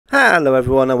Hello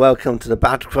everyone and welcome to the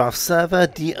Battlecraft server,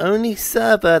 the only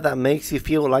server that makes you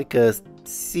feel like a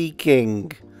sea king.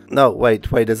 No, wait,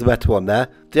 there's a better one there.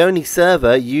 The only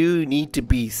server you need to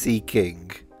be sea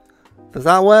king. Does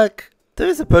that work? There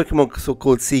is a Pokemon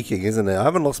called Sea King, isn't it? I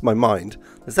haven't lost my mind.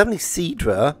 There's definitely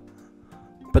Seadra,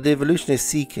 but the evolution is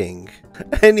Sea King.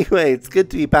 Anyway, it's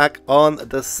good to be back on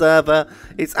the server.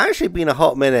 It's actually been a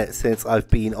hot minute since I've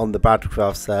been on the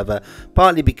Battlecraft server,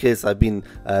 partly because I've been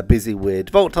busy with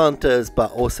Vault Hunters,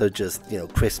 but also just,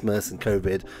 Christmas and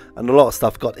COVID, and a lot of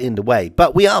stuff got in the way.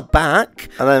 But we are back,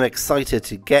 and I'm excited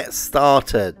to get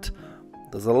started.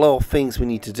 There's a lot of things we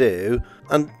need to do,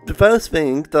 and the first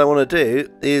thing that I want to do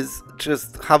is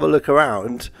just have a look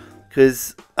around,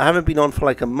 because I haven't been on for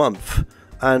like a month,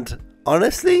 and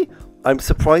honestly, I'm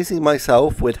surprising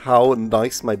myself with how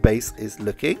nice my base is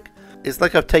looking. It's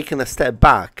like I've taken a step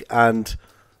back and...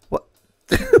 What?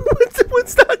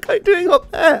 What's that guy doing up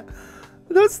there?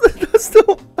 That's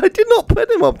not... I did not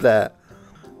put him up there.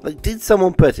 Like, did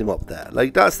someone put him up there?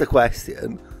 Like, that's the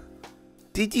question.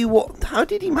 Did you... What? How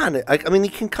did he manage? I mean, he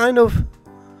can kind of...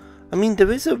 I mean,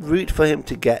 there is a route for him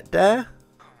to get there.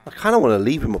 I kind of want to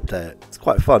leave him up there. It's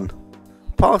quite fun.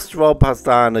 Past Rob has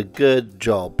done a good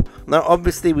job. Now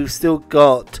obviously we've still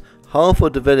got half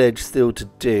of the village still to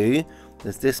do.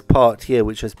 There's this part here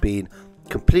which has been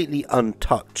completely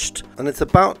untouched, and it's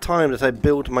about time that I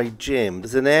build my gym.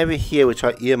 There's an area here which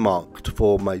I earmarked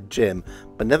for my gym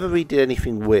but never really did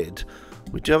anything with.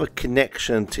 We do have a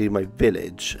connection to my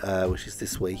village, which is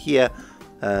this way here,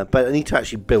 but I need to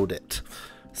actually build it.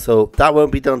 So that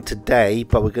won't be done today,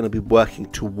 but we're going to be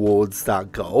working towards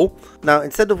that goal. Now,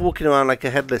 instead of walking around like a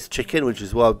headless chicken, which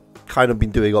is what I've kind of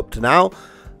been doing up to now,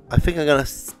 I think I'm going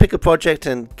to pick a project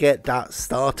and get that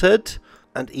started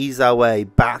and ease our way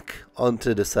back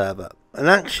onto the server. And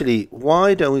actually,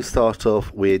 why don't we start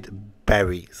off with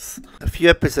berries? A few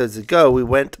episodes ago, we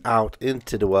went out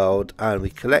into the world and we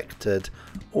collected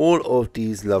all of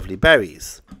these lovely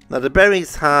berries. Now the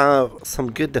berries have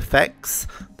some good effects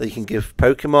that you can give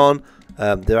Pokemon.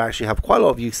 They actually have quite a lot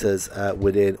of uses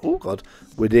within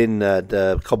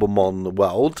the Cobblemon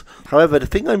world. However, the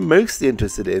thing I'm mostly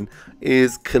interested in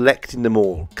is collecting them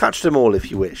all. Catch them all if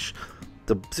you wish.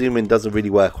 The zoom in doesn't really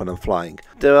work when I'm flying.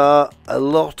 There are a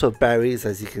lot of berries,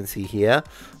 as you can see here.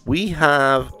 We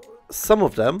have some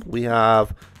of them. We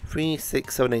have 3,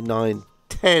 6, 7, 8, 9,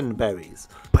 10 berries.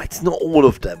 But it's not all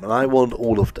of them, and I want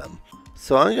all of them.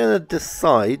 So I'm going to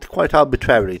decide quite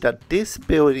arbitrarily that this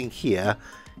building here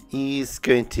is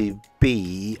going to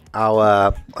be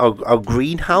our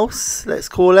greenhouse, let's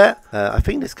call it. I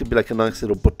think this could be like a nice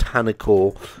little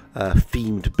botanical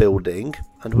themed building.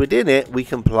 And within it, we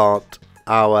can plant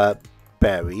our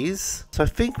berries. So I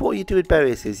think what you do with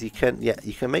berries is you can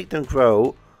make them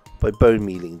grow by bone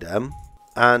mealing them.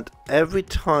 And every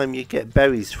time you get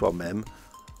berries from them,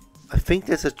 I think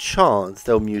there's a chance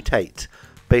they'll mutate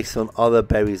based on other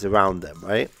berries around them,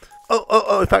 right?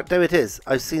 Oh, in fact, there it is.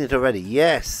 I've seen it already.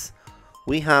 Yes,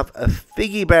 we have a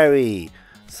figgy berry.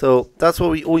 So that's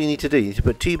what all you need to do. You need to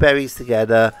put 2 berries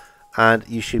together and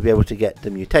you should be able to get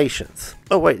the mutations.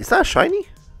 Oh, wait, is that a shiny?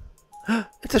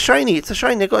 It's a shiny. It's a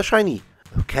shiny. I got a shiny.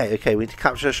 Okay, we need to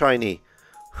capture a shiny.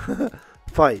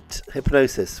 Fight.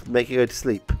 Hypnosis. Make it go to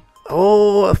sleep.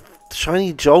 Oh, a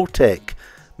shiny Joltik.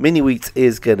 Mini-Wheat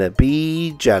is going to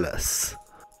be jealous.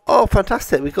 Oh,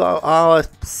 fantastic. We got our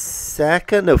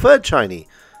third shiny.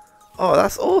 Oh,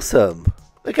 that's awesome.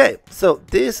 Okay, so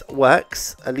this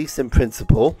works, at least in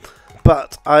principle.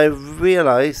 But I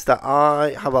realized that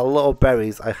I have a lot of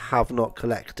berries I have not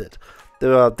collected.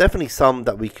 There are definitely some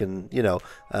that we can,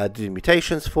 do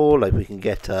mutations for. Like we can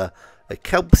get a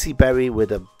Kelpsy berry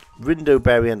with a Rindo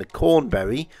berry and a corn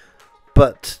berry.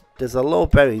 But there's a lot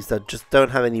of berries that just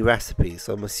don't have any recipes.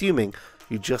 So I'm assuming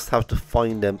you just have to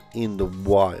find them in the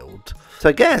wild. So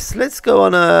I guess let's go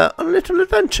on a little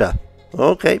adventure.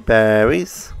 Okay,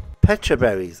 berries. Pecha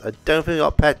berries. I don't think we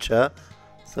got Pecha,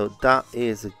 so that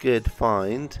is a good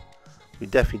find. We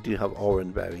definitely do have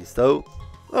orange berries though.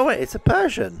 Oh wait, it's a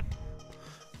Persian.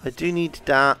 I do need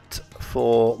that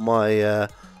for my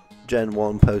Gen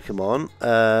 1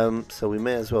 Pokemon, so we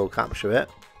may as well capture it.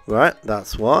 Right,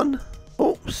 that's one.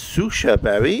 Oh, Susha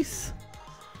berries.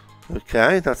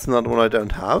 Okay, that's another one I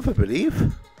don't have, I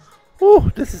believe. Oh,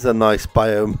 this is a nice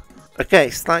biome. Okay,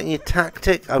 slight new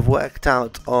tactic I've worked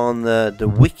out on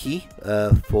the wiki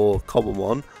for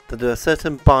Cobblemon, that there are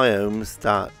certain biomes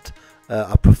that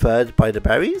are preferred by the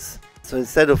berries. So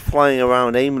instead of flying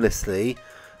around aimlessly,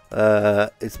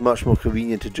 it's much more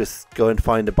convenient to just go and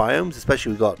find the biomes,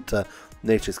 especially we've got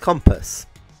Nature's Compass.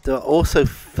 There are also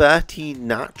 30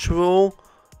 natural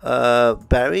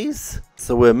berries.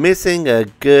 So we're missing a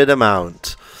good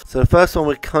amount. So the first one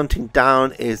we're hunting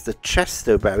down is the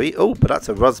chesto berry. Oh, but that's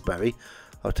a raspberry.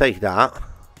 I'll take that.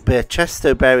 But yeah,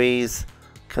 chesto berries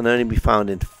can only be found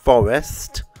in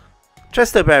forest.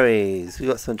 Chesto berries. We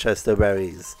got some chesto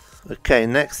berries. Okay,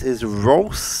 next is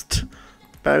roast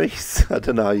berries. I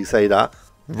don't know how you say that.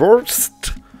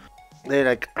 Roast. They're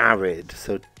like arid.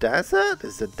 So desert?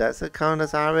 Is the desert count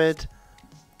as arid?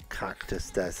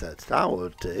 Cactus desert. That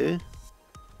will do.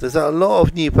 There's a lot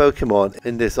of new Pokemon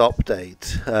in this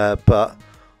update, but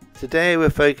today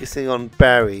we're focusing on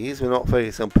berries. We're not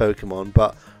focusing on Pokemon,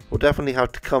 but we'll definitely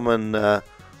have to come and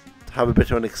have a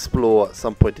bit of an explore at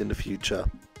some point in the future.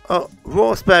 Oh,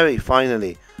 raspberry,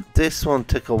 finally. This one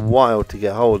took a while to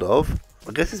get hold of.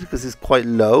 I guess it's because it's quite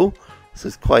low, so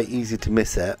it's quite easy to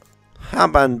miss it.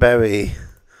 Habanberry.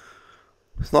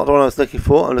 It's not the one I was looking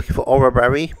for. I'm looking for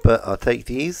Oraberry, but I'll take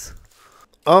these.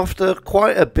 After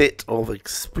quite a bit of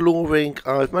exploring,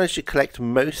 I've managed to collect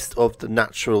most of the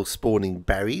natural spawning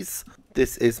berries.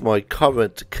 This is my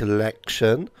current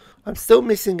collection. I'm still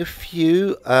missing a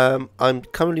few. I'm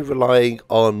currently relying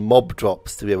on mob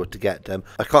drops to be able to get them.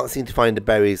 I can't seem to find the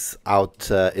berries out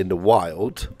in the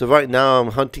wild. So right now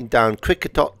I'm hunting down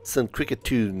Cricketots and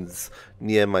Cricketoons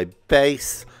near my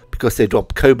base because they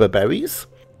drop Cobra berries.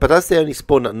 But as they only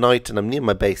spawn at night and I'm near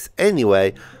my base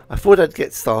anyway, I thought I'd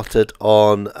get started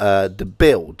on the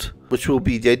build, which will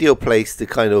be the ideal place to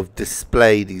kind of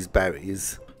display these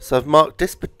berries. So I've marked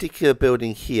this particular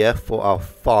building here for our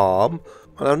farm,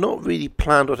 and I've not really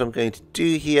planned what I'm going to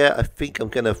do here. I think I'm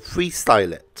going to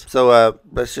freestyle it. So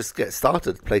let's just get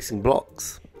started placing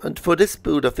blocks. And for this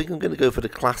build, I think I'm going to go for the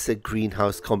classic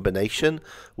greenhouse combination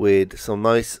with some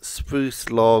nice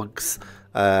spruce logs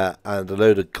and a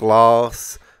load of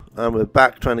glass. And we're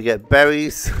back trying to get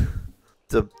berries.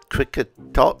 The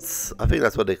Cricketots, I think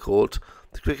that's what they're called.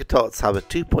 The Cricketots have a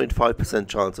 2.5%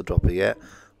 chance of dropping it,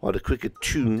 while the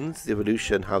Cricketoons, the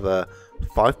evolution, have a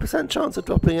 5% chance of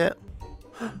dropping it.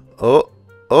 Oh,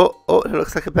 it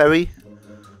looks like a berry.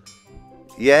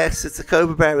 Yes, it's a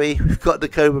Cobra berry. We've got the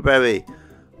Cobra berry.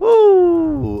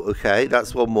 Woo! Okay,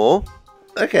 that's one more.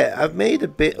 Okay, I've made a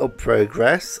bit of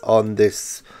progress on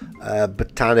this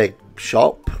botanic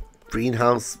shop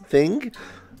greenhouse thing.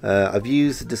 I've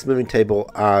used this moving table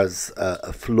as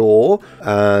a floor,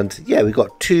 and yeah, we've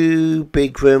got 2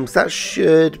 big rooms. That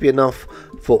should be enough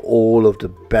for all of the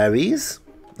berries.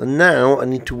 And now I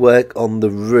need to work on the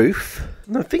roof.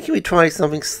 And I'm thinking we try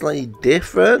something slightly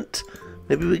different.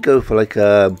 Maybe we go for like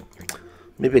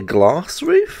maybe a glass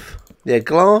roof. Yeah,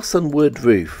 glass and wood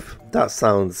roof. That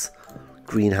sounds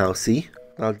greenhousey.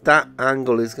 Now that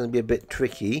angle is going to be a bit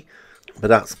tricky, but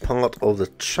that's part of the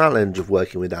challenge of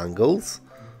working with angles.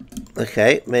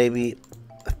 Okay, maybe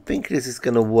I think this is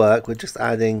going to work. We're just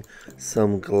adding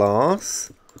some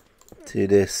glass to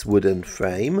this wooden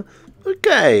frame.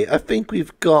 Okay, I think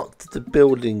we've got the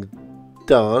building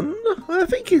done. I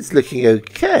think it's looking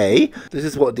okay. This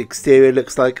is what the exterior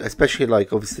looks like, especially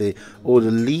like obviously all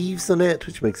the leaves on it,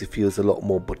 which makes it feel a lot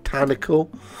more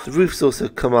botanical. The roof's also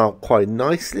come out quite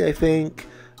nicely, I think.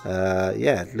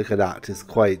 Yeah, look at that. It's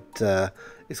quite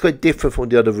different from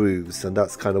the other roofs, and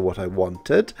that's kind of what I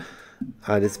wanted.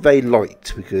 And it's very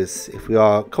light, because if we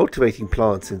are cultivating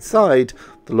plants inside,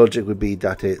 the logic would be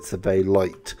that it's a very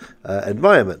light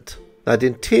environment. Now the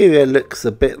interior looks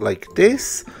a bit like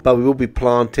this, but we will be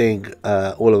planting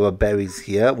all of our berries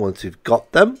here once we've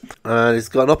got them. And it's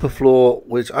got an upper floor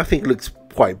which I think looks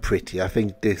quite pretty. I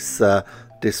think this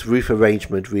roof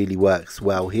arrangement really works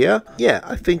well here. Yeah,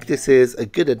 I think this is a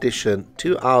good addition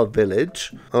to our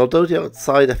village. Although the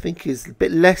outside I think is a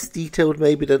bit less detailed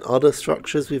maybe than other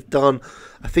structures we've done,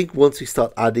 I think once we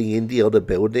start adding in the other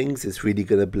buildings, it's really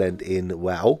going to blend in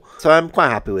well. So I'm quite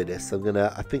happy with this.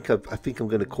 I think I'm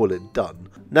going to call it done.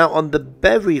 Now on the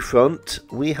berry front,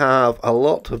 we have a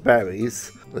lot of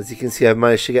berries. As you can see, I've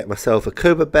managed to get myself a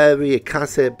Cobra berry, a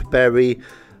Casip berry,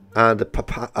 and a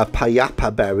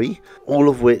Payapa berry, all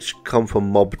of which come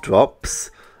from mob drops.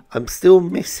 I'm still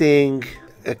missing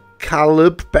a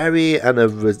Calub berry and a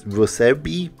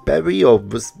Rosebi berry or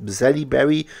Roselli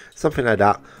berry, something like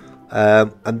that.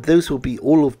 And those will be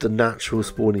all of the natural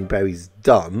spawning berries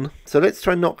done. So let's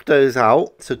try and knock those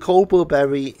out. So Cobblemon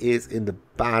berry is in the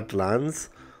Badlands.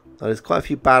 Now, there's quite a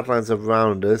few Badlands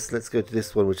around us. Let's go to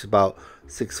this one, which is about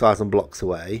 6,000 blocks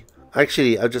away.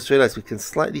 Actually, I just realised we can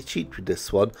slightly cheat with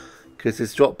this one, because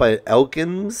it's dropped by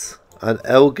Elgims, and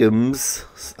Elgims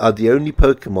are the only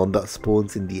Pokemon that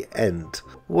spawns in the end.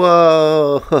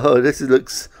 Whoa, this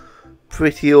looks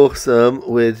pretty awesome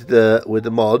with the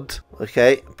mod.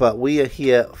 Okay, but we are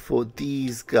here for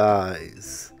these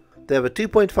guys. They have a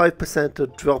 2.5%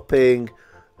 of dropping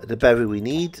the berry we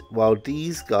need, while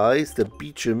these guys, the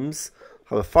Beechams,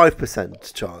 have a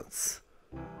 5% chance.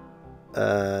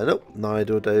 Nope,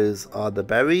 neither of those are the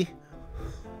berry.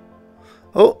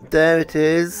 Oh, there it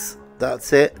is.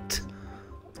 That's it.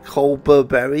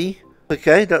 Cobblemon.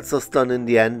 Okay, that's us done in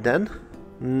the end then.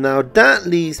 Now that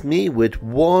leaves me with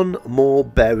one more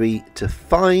berry to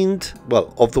find.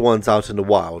 Well, of the ones out in the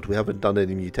wild. We haven't done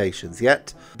any mutations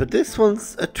yet. But this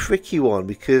one's a tricky one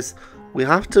because we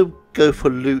have to go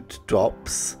for loot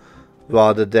drops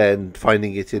rather than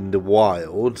finding it in the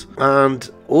wild. And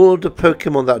all the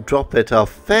Pokemon that drop it are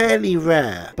fairly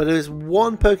rare. But there is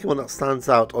one Pokemon that stands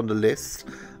out on the list,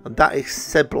 and that is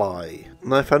Squirtle.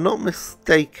 Now, if I'm not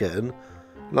mistaken,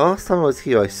 last time I was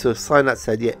here, I saw a sign that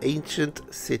said, yeah, Ancient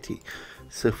City.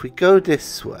 So if we go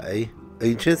this way,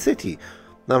 Ancient City.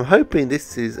 Now, I'm hoping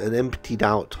this is an emptied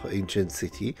out Ancient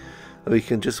City. And we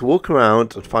can just walk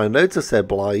around and find loads of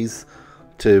Squirtles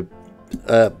to,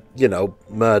 you know,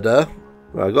 murder.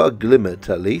 Well, I got a Glimmet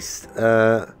at least.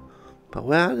 But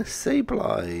where are the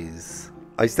Squirtles?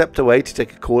 I stepped away to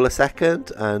take a call a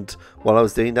second. And while I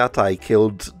was doing that, I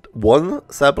killed one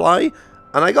Squirtle.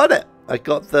 And I got it. I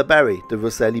got the berry, the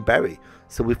Roseli berry.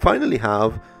 So we finally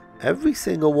have every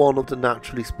single one of the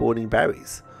naturally spawning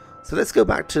berries. So let's go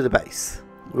back to the base.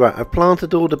 Right, I've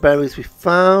planted all the berries we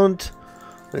found.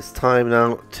 It's time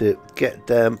now to get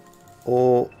them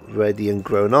all ready and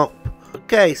grown up.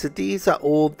 Okay, so these are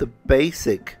all the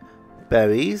basic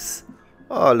berries.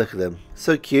 Oh, look at them.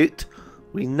 So cute.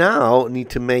 We now need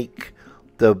to make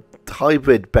the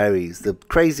hybrid berries, the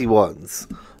crazy ones.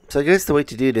 So I guess the way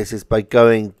to do this is by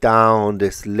going down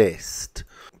this list.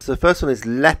 So the first one is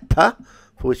leper,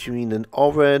 for which you mean an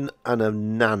oran and a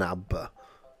nanab.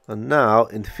 And now,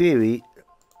 in theory,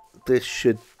 this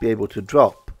should be able to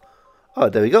drop. Oh,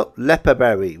 there we go. Leper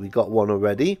berry. We got one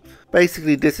already.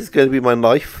 Basically, this is going to be my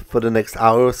life for the next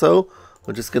hour or so.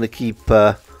 I'm just going to keep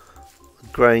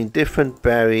growing different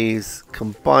berries,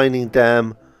 combining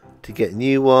them to get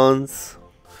new ones.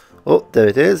 Oh, there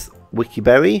it is. Wiki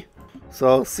berry. So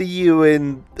I'll see you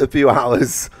in a few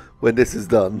hours when this is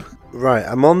done. Right,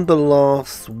 I'm on the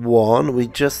last one. We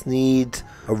just need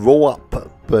a roll-up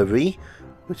berry,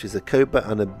 which is a Cobra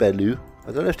and a Belu.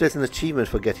 I don't know if there's an achievement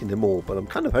for getting them all, but I'm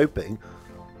kind of hoping.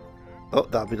 Oh,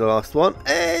 that'll be the last one.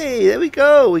 Hey, there we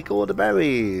go. We got all the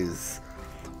berries.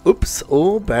 Oops,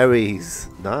 all berries.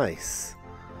 Nice.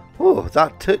 Oh,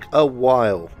 that took a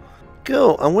while.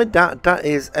 Cool, and with that, that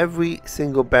is every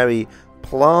single berry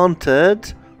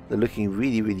planted. They're looking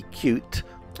really, really cute.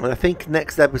 And I think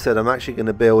next episode I'm actually going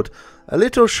to build a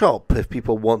little shop if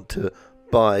people want to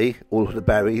buy all of the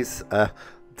berries.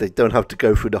 They don't have to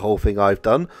go through the whole thing I've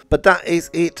done. But that is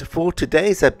it for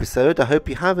today's episode. I hope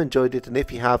you have enjoyed it. And if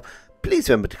you have, please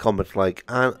remember to comment, like,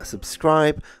 and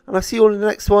subscribe. And I'll see you all in the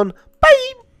next one.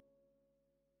 Bye!